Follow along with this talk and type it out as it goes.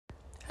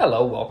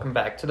Hello, welcome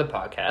back to the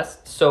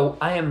podcast. So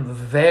I am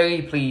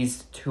very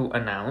pleased to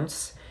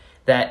announce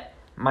that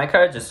my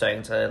cards are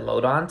starting to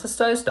load on to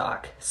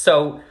StarStock.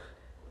 So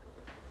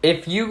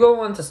if you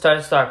go onto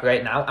StarStock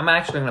right now, I'm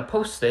actually going to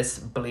post this,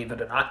 believe it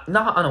or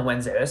not on a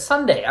Wednesday or a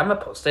Sunday. I'm going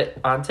to post it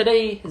on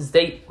today's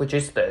date, which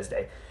is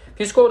Thursday.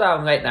 If you scroll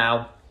down right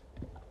now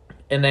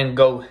and then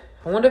go,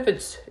 I wonder if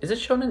is it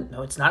shown in,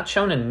 no, it's not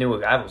shown in new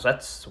arrivals.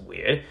 That's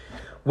weird.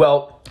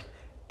 Well,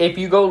 if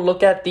you go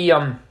look at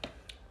the,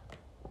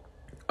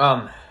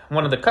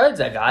 one of the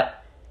cards I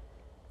got,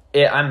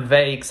 I'm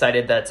very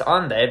excited that's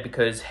on there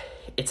because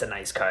it's a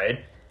nice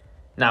card.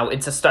 Now,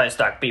 it's a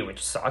StarStock B,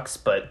 which sucks,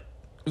 but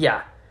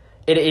yeah.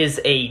 It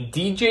is a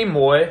DJ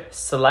Moore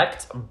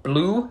Select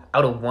Blue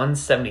out of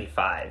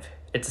 175.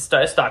 It's a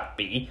StarStock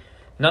B.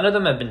 None of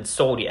them have been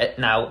sold yet.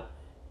 Now,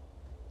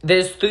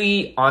 there's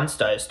two on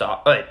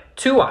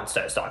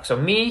StarStock. So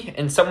me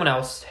and someone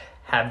else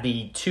have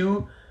the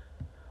two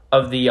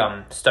of the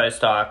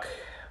StarStock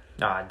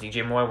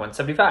DJ Moore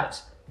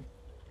 175s.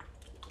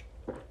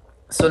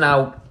 So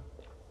now,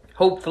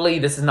 hopefully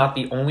this is not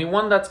the only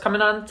one that's coming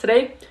on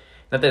today,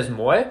 that there's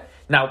more.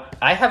 Now,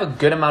 I have a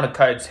good amount of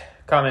cards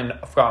coming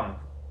from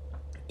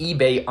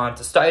eBay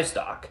onto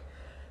StarStock.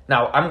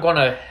 Now, I'm going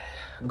to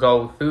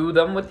go through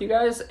them with you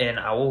guys, and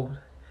I will...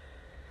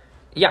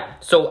 Yeah,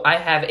 so I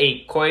have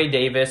a Corey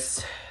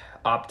Davis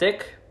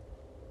Optic,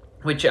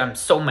 which I'm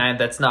so mad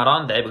that's not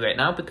on there right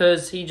now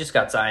because he just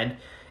got signed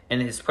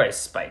and his price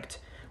spiked.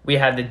 We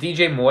have the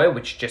DJ Moore,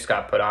 which just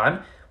got put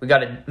on. We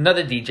got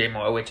another DJ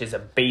Moore, which is a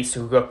base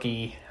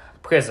rookie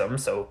prism.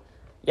 So,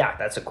 yeah,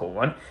 that's a cool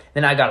one.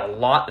 Then I got a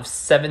lot of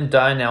 7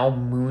 Darnell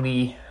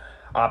Mooney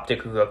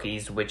Optic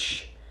rookies,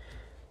 which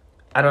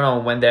I don't know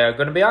when they're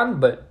going to be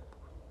on, but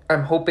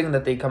I'm hoping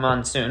that they come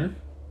on soon.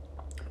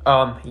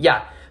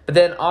 Yeah, but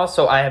then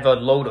also I have a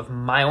load of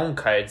my own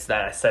cards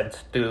that I sent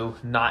through,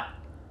 not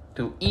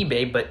through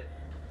eBay, but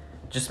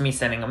just me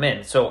sending them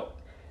in. So,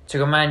 to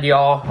remind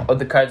y'all of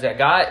the cards I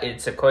got,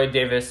 it's a Corey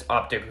Davis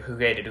Optic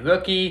rated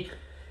rookie,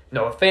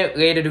 Noah Fant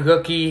rated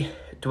rookie,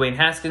 Dwayne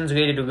Haskins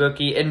rated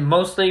rookie, and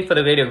mostly for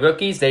the rated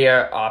rookies, they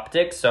are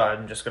optics, so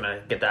I'm just going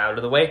to get that out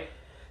of the way.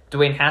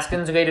 Dwayne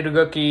Haskins rated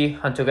rookie,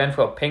 Hunter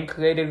Renfrow pink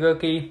rated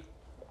rookie,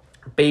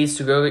 base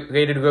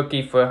rated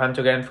rookie for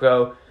Hunter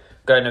Renfrow,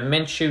 Gardner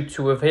Minshew,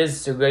 2 of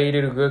his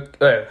rated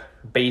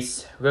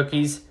base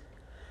rookies,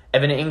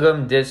 Evan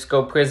Ingram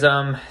Disco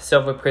Prism,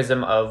 Silver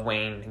Prism of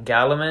Wayne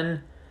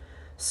Gallman,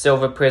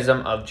 Silver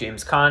Prism of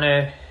James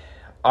Conner,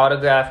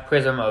 Autograph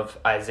Prism of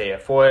Isaiah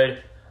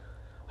Ford,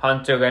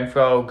 Hunter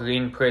Renfrow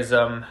Green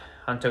Prism,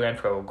 Hunter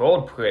Renfrow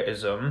Gold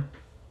Prism,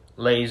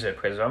 Laser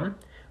Prism,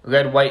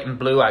 Red, White, and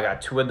Blue. I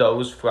got 2 of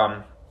those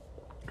from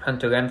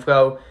Hunter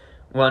Renfrow,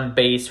 1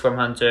 base from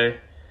Hunter,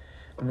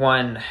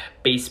 1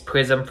 base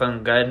Prism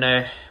from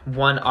Gardner,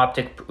 1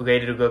 Optic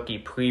rated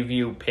rookie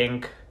Preview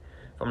Pink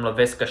from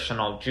Laviska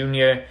Shenault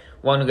Jr.,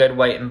 1 Red,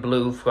 White, and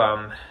Blue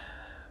from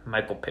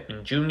Michael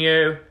Pittman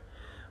Jr.,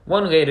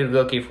 1 rated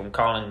rookie from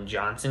Colin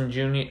Johnson,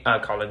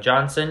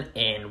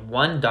 and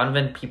 1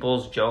 Donovan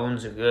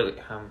Peoples-Jones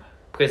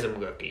Prism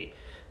rookie.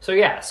 So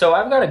yeah, so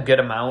I've got a good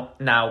amount.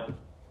 Now,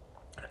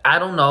 I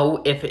don't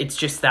know if it's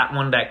just that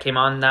one that came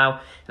on now,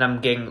 and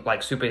I'm getting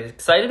like super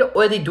excited,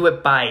 or they do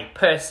it by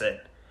person.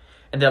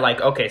 And they're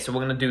like, okay, so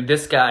we're going to do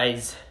this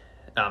guy's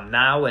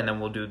now, and then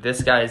we'll do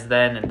this guy's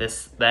then, and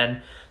this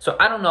then. So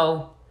I don't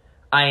know.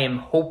 I am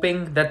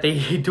hoping that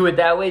they do it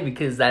that way,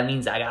 because that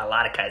means I got a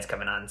lot of cards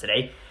coming on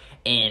today.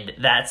 And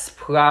that's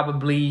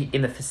probably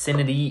in the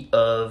vicinity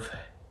of,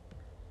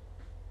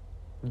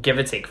 give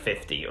or take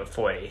 50 or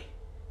 40.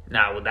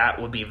 Now,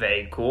 that would be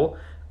very cool,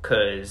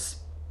 because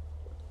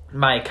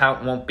my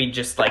account won't be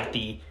just like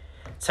the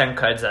 10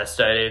 cards I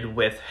started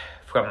with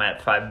from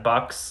that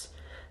 $5.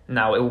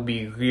 Now, it will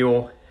be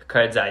real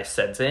cards I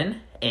sent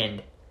in.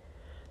 And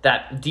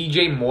that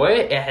DJ Moore,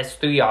 it has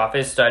 3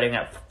 offers starting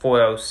at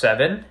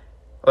 $407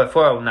 or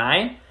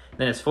 $409.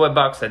 Then it's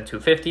 $4 and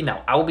 $250.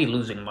 Now, I'll be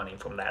losing money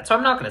from that, so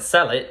I'm not going to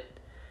sell it.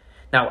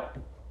 Now,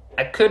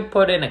 I could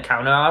put in a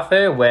counter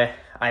offer where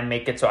I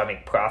make it so I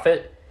make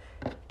profit.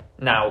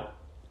 Now,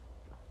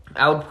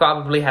 I would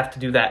probably have to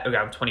do that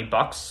around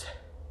 $20,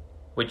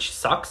 which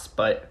sucks,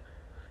 but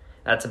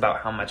that's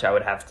about how much I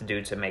would have to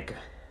do to make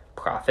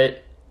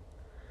profit.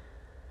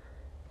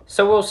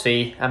 So we'll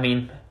see. I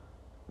mean,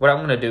 what I'm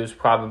going to do is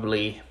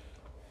probably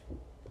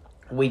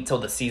wait till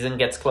the season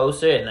gets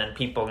closer, and then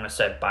people are going to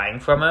start buying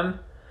from him.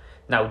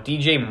 Now,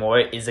 DJ Moore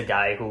is a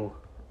guy who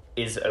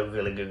is a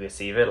really good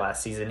receiver.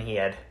 Last season, he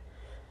had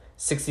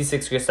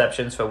 66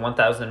 receptions for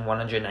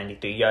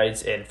 1,193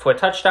 yards and 4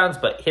 touchdowns,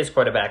 but his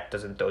quarterback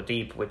doesn't throw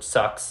deep, which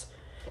sucks.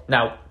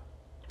 Now,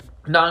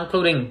 not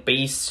including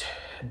base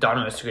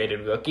Donruss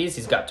rated rookies,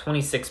 he's got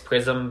 26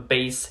 Prism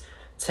base,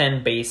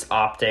 10 base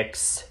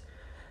Optics,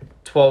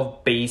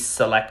 12 base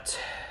Select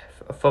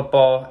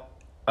Football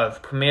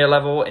of Premier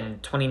level,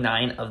 and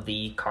 29 of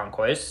the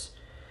Concourse.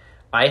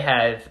 I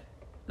have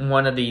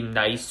one of the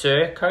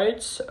nicer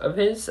cards of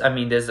his. I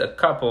mean, there's a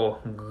couple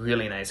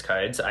really nice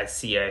cards. I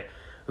see a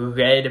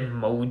Red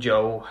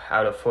Mojo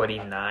out of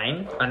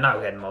 49.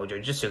 Not Red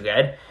Mojo, just a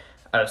red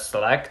out of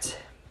Select.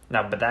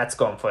 Now, but that's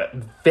going for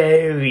a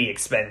very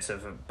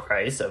expensive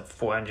price of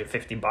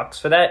 $450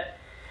 for that,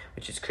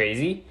 which is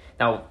crazy.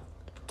 Now,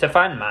 to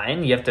find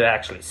mine, you have to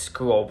actually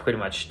scroll pretty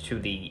much to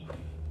the...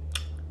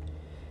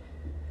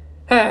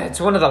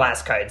 it's one of the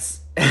last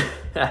cards.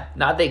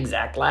 Not the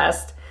exact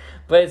last,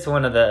 but it's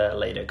one of the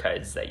later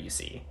cards that you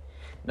see.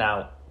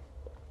 Now,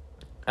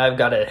 I've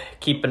got to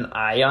keep an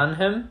eye on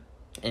him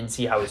and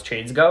see how his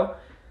trades go.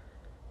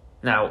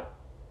 Now,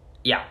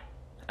 yeah.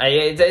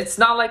 It's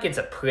not like it's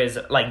a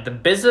prism. Like the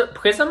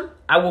prism,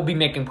 I will be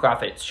making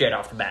profit straight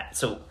off the bat.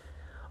 So,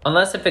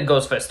 unless if it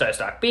goes for Star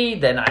Stock B,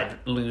 then I'd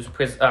lose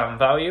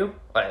value.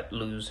 I'd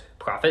lose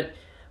profit.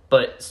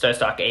 But Star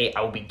Stock A,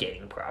 I will be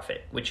gaining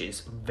profit, which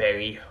is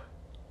very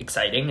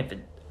exciting if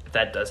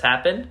that does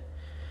happen.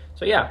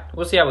 So yeah,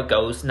 we'll see how it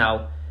goes.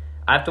 Now,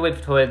 I have to wait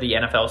for the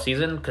NFL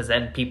season, because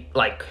then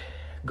people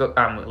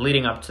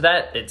leading up to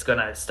that, it's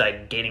gonna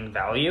start gaining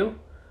value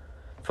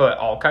for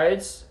all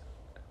cards.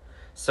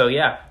 So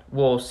yeah,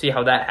 we'll see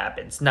how that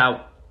happens.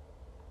 Now,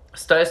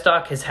 Star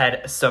Stock has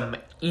had some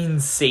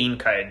insane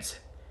cards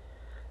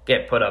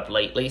get put up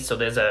lately. So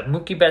there's a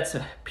Mookie Betts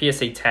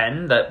PSA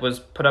 10 that was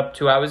put up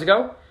 2 hours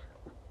ago.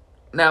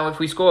 Now, if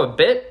we scroll a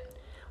bit,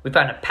 we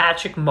found a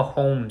Patrick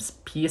Mahomes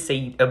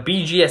PSA, a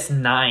BGS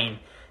 9,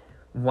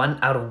 1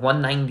 out of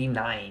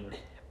 199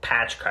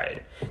 patch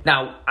card.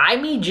 Now, I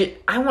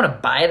want to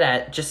buy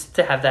that just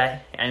to have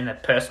that in a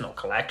personal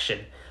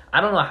collection. I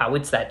don't know how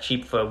it's that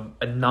cheap for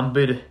a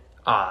numbered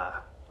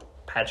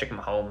Patrick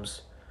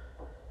Mahomes.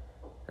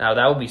 Now,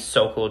 that would be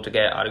so cool to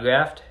get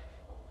autographed.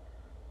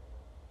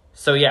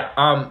 So, yeah,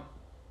 I'm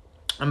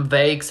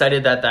very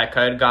excited that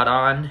card got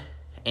on.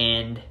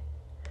 And,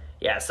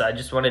 yeah, so I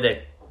just wanted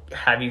to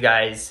have you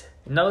guys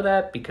know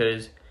that,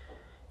 because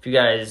if you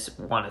guys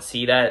want to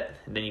see that,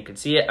 then you can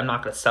see it. I'm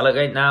not going to sell it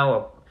right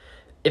now.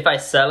 If I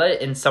sell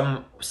it and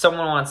someone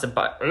wants to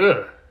buy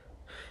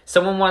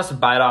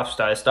it off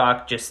Star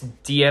Stock,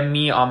 just DM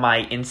me on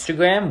my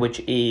Instagram, which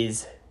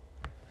is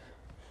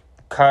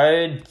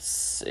Card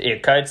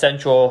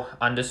Central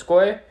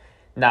 _.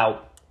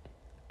 Now,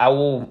 I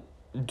will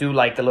do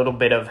like a little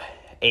bit of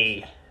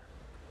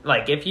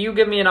if you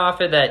give me an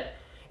offer that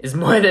is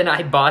more than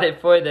I bought it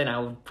for, then I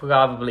would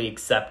probably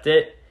accept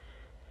it.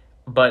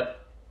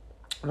 But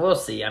we'll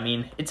see. I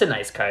mean, it's a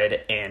nice card,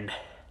 and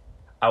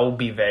I will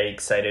be very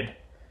excited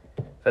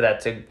for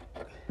that to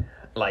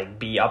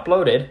be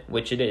uploaded,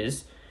 which it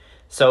is.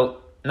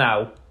 So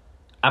now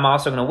I'm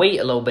also going to wait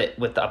a little bit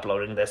with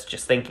uploading this,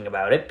 just thinking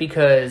about it,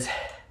 because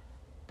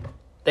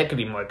there could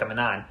be more coming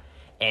on.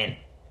 And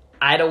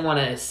I don't want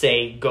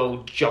to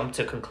go jump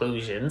to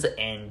conclusions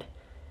and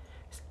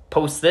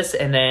post this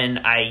and then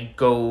I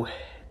go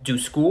do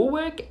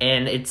schoolwork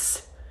and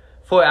it's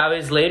 4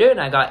 hours later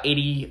and I got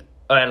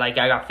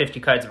 50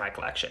 cards in my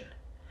collection.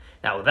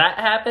 Now, if that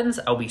happens,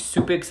 I'll be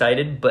super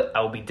excited, but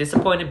I'll be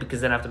disappointed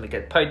because then I have to make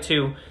a part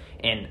 2,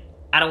 and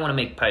I don't want to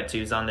make part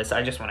 2s on this.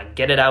 I just want to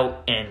get it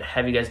out and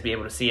have you guys be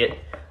able to see it.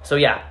 So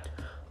yeah,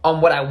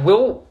 what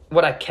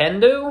I can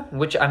do,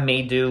 which I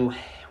may do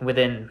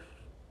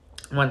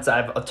once I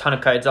have a ton of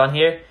cards on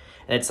here,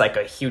 and it's like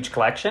a huge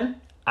collection,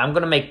 I'm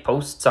going to make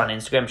posts on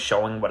Instagram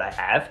showing what I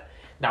have.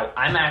 Now,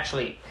 I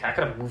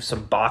gotta move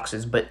some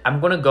boxes, but I'm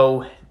going to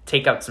go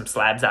take out some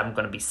slabs that I'm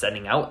going to be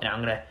sending out, and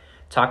I'm going to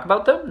talk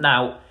about them.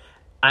 Now,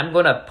 I'm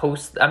going to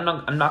post, I'm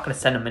not going to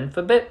send them in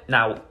for a bit.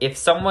 Now, if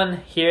someone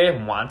here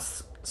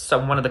wants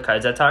one of the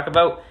cards I talk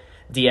about,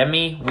 DM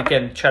me, we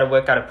can try to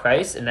work out a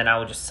price, and then I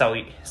will just sell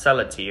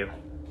it to you.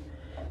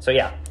 So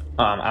yeah,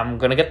 I'm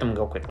going to get them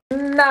real quick.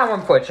 Now,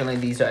 unfortunately,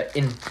 these are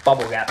in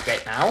bubble wrap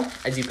right now,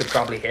 as you could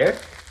probably hear.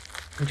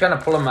 I'm trying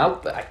to pull them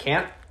out, but I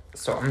can't.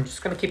 So I'm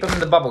just going to keep them in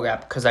the bubble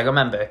wrap because I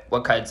remember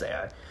what cards they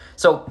are.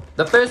 So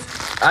the first,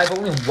 I have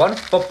only one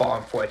football,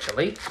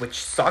 unfortunately,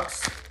 which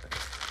sucks.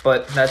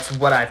 But that's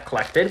what I've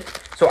collected.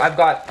 So I've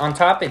got, on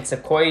top, it's a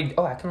Corey...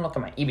 Oh, I can look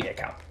at my eBay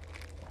account.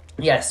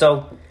 Yeah,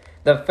 so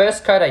the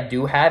first card I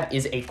do have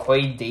is a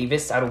Corey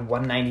Davis out of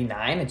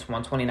 199. It's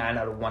 129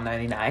 out of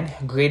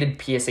 199.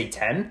 Graded PSA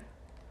 10.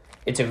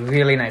 It's a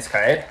really nice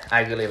card.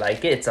 I really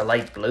like it. It's a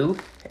light blue,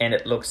 and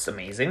it looks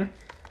amazing.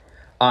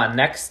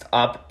 Next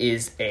up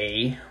is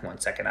a... One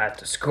second, I have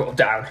to scroll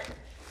down.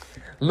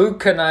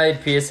 Luke Kennard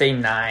PSA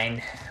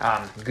 9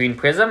 Green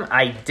Prism.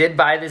 I did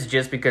buy this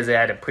just because it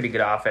had a pretty good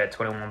offer at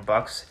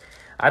 $21.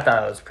 I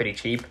thought it was pretty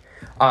cheap.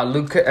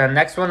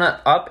 Next one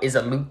up is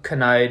a Luke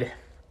Kennard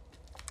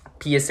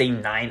PSA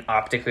 9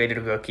 Optic Rated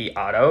Rookie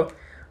Auto,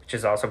 which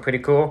is also pretty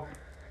cool.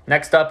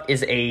 Next up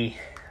is a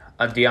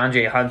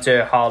DeAndre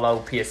Hunter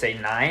Hollow PSA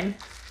 9,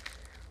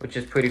 which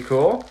is pretty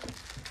cool.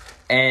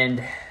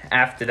 And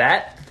after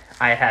that,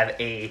 I have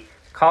a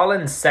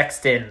Colin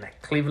Sexton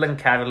Cleveland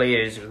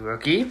Cavaliers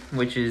rookie,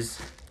 which is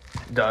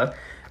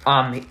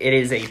it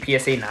is a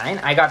PSA 9.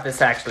 I got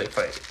this actually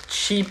for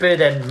cheaper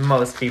than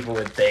most people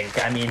would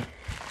think. I mean,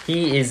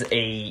 he is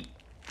a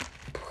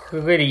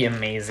pretty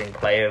amazing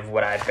player of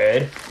what I've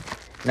heard.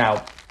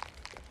 Now,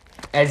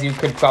 as you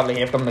could probably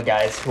hear from the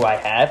guys who I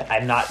have,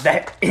 I'm not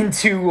that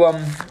into,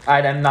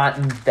 I'm not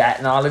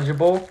that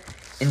knowledgeable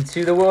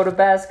into the world of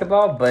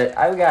basketball, but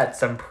I've got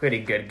some pretty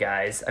good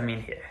guys. I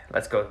mean, here,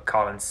 let's go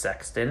Colin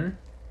Sexton.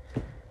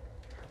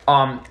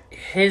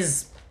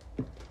 His,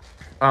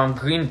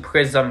 green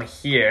prism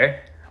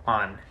here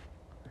on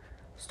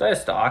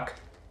StarStock,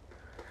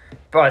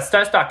 but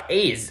StarStock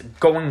A is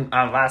going,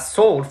 last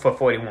sold for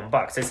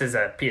 $41. This is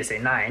a PSA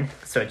 9,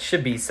 so it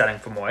should be selling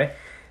for more.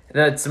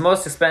 It's the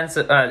most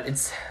expensive,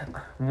 it's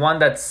one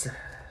that's,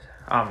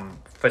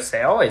 for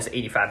sale is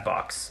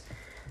 $85.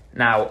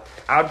 Now,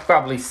 I'd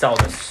probably sell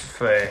this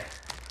for,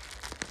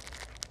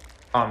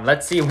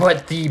 let's see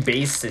what the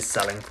base is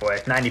selling for,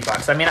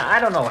 $90. I mean, I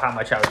don't know how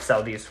much I would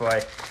sell these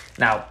for.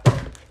 Now,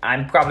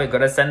 I'm probably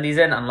gonna send these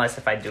in, unless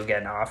if I do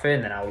get an offer,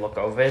 and then I'll look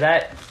over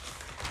that.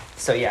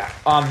 So yeah,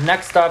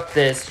 next up,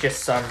 there's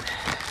just a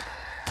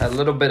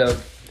little bit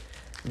of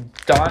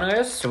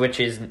Donruss, which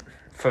is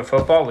for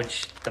football,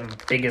 which the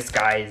biggest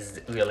guy is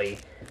really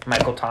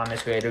Michael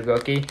Thomas, rated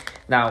rookie.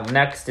 Now,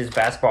 next is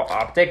Basketball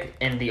Optic,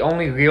 and the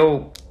only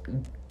real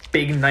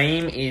big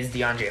name is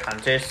DeAndre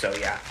Hunter, so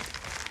yeah.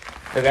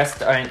 The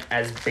rest aren't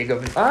as big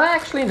of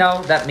actually,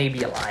 no, that may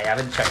be a lie. I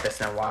haven't checked this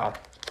in a while.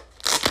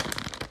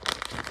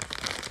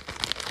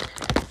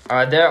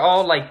 They're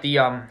all like the,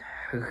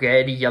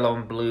 red, yellow,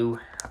 and blue,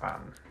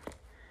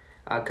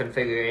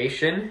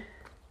 configuration.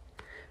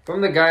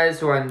 From the guys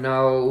who I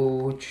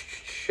know,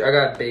 I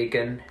got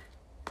Bacon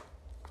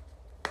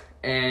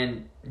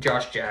and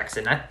Josh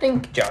Jackson. I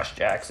think Josh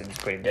Jackson's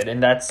pretty good,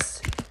 and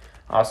that's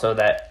also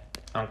that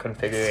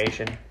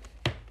configuration.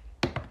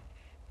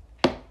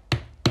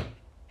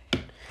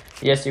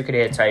 Yes, you could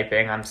hear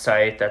typing. I'm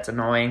sorry, that's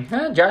annoying.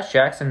 Josh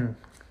Jackson.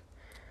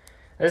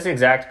 This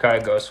exact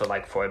card goes for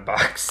like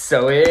 $4,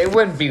 so it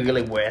wouldn't be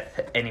really worth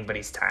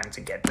anybody's time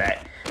to get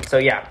that. So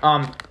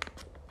yeah,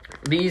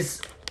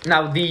 these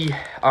now the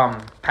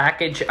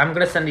package. I'm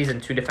gonna send these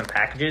in 2 different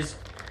packages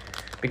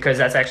because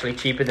that's actually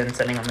cheaper than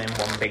sending them in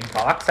one big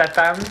box. I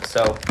found.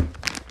 So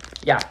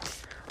yeah,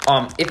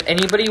 if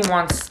anybody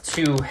wants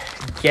to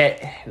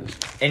get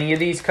any of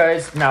these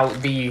cards, now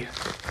the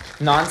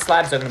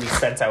non-slabs are gonna be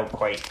sent out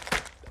quite.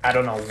 I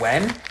don't know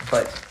when,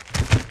 but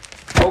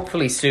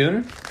hopefully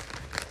soon.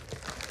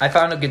 I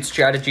found a good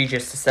strategy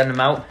just to send them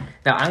out.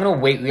 Now, I'm going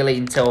to wait really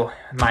until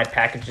my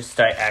packages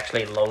start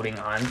actually loading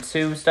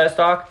onto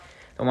StarStock.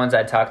 The ones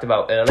I talked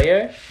about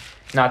earlier.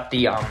 Not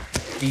the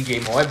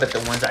DJ Moore, but the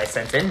ones I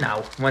sent in.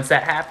 Now, once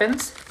that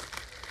happens,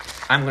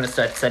 I'm going to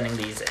start sending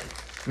these in.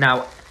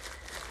 Now,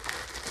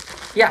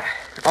 yeah.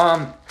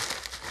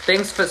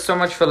 Thanks so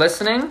much for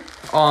listening.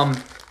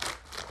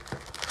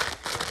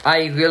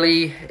 I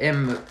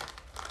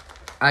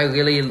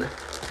really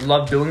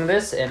love doing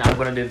this, and I'm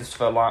going to do this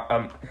for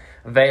a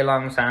very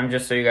long time,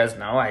 just so you guys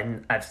know.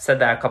 I've said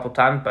that a couple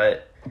times,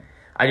 but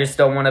I just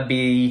don't want to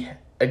be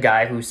a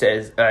guy who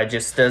says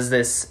just does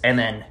this and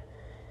then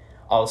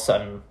all of a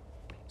sudden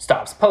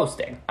stops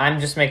posting.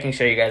 I'm just making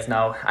sure you guys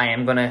know I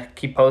am gonna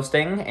keep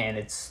posting, and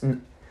it's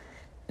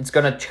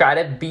gonna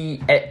try to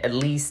be at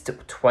least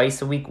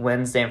twice a week,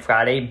 Wednesday and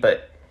Friday,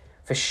 but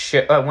for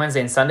sure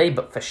Wednesday and Sunday,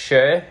 but for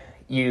sure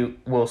you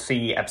will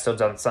see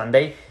episodes on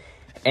Sunday.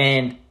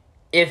 And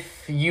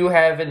if you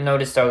haven't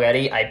noticed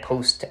already, I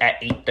post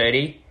at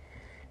 8:30.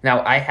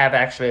 Now, I have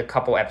actually a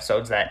couple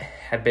episodes that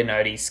have been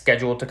already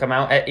scheduled to come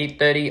out at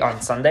 8:30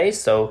 on Sundays,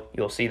 so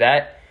you'll see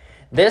that.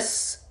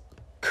 This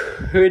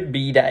could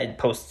be that it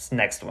posts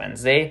next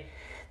Wednesday.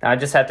 Now, I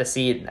just have to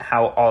see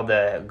how all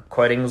the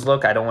recordings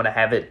look. I don't want to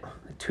have it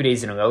 2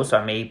 days in a row, so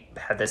I may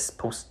have this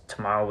post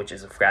tomorrow, which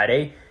is a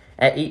Friday,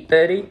 at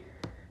 8:30.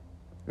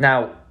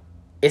 Now,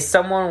 if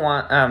someone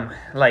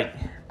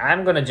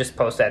I'm going to just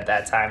post at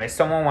that time. If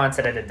someone wants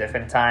it at a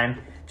different time,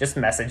 just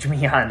message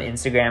me on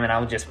Instagram, and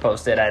I'll just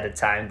post it at a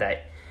time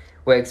that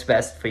works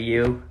best for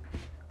you.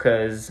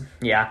 Because,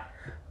 yeah,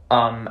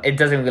 it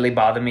doesn't really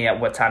bother me at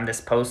what time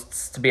this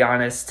posts, to be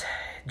honest.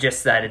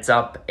 Just that it's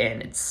up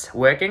and it's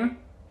working.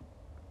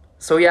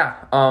 So,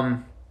 yeah,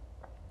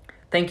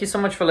 thank you so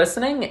much for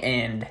listening,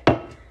 and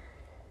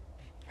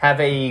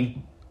have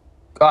a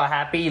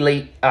happy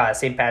late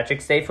St.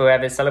 Patrick's Day for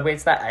whoever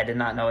celebrates that. I did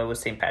not know it was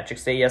St.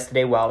 Patrick's Day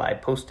yesterday while I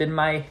posted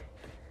my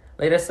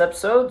latest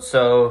episode.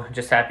 So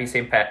just happy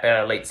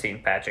late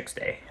St. Patrick's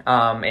Day.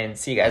 And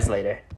see you guys later.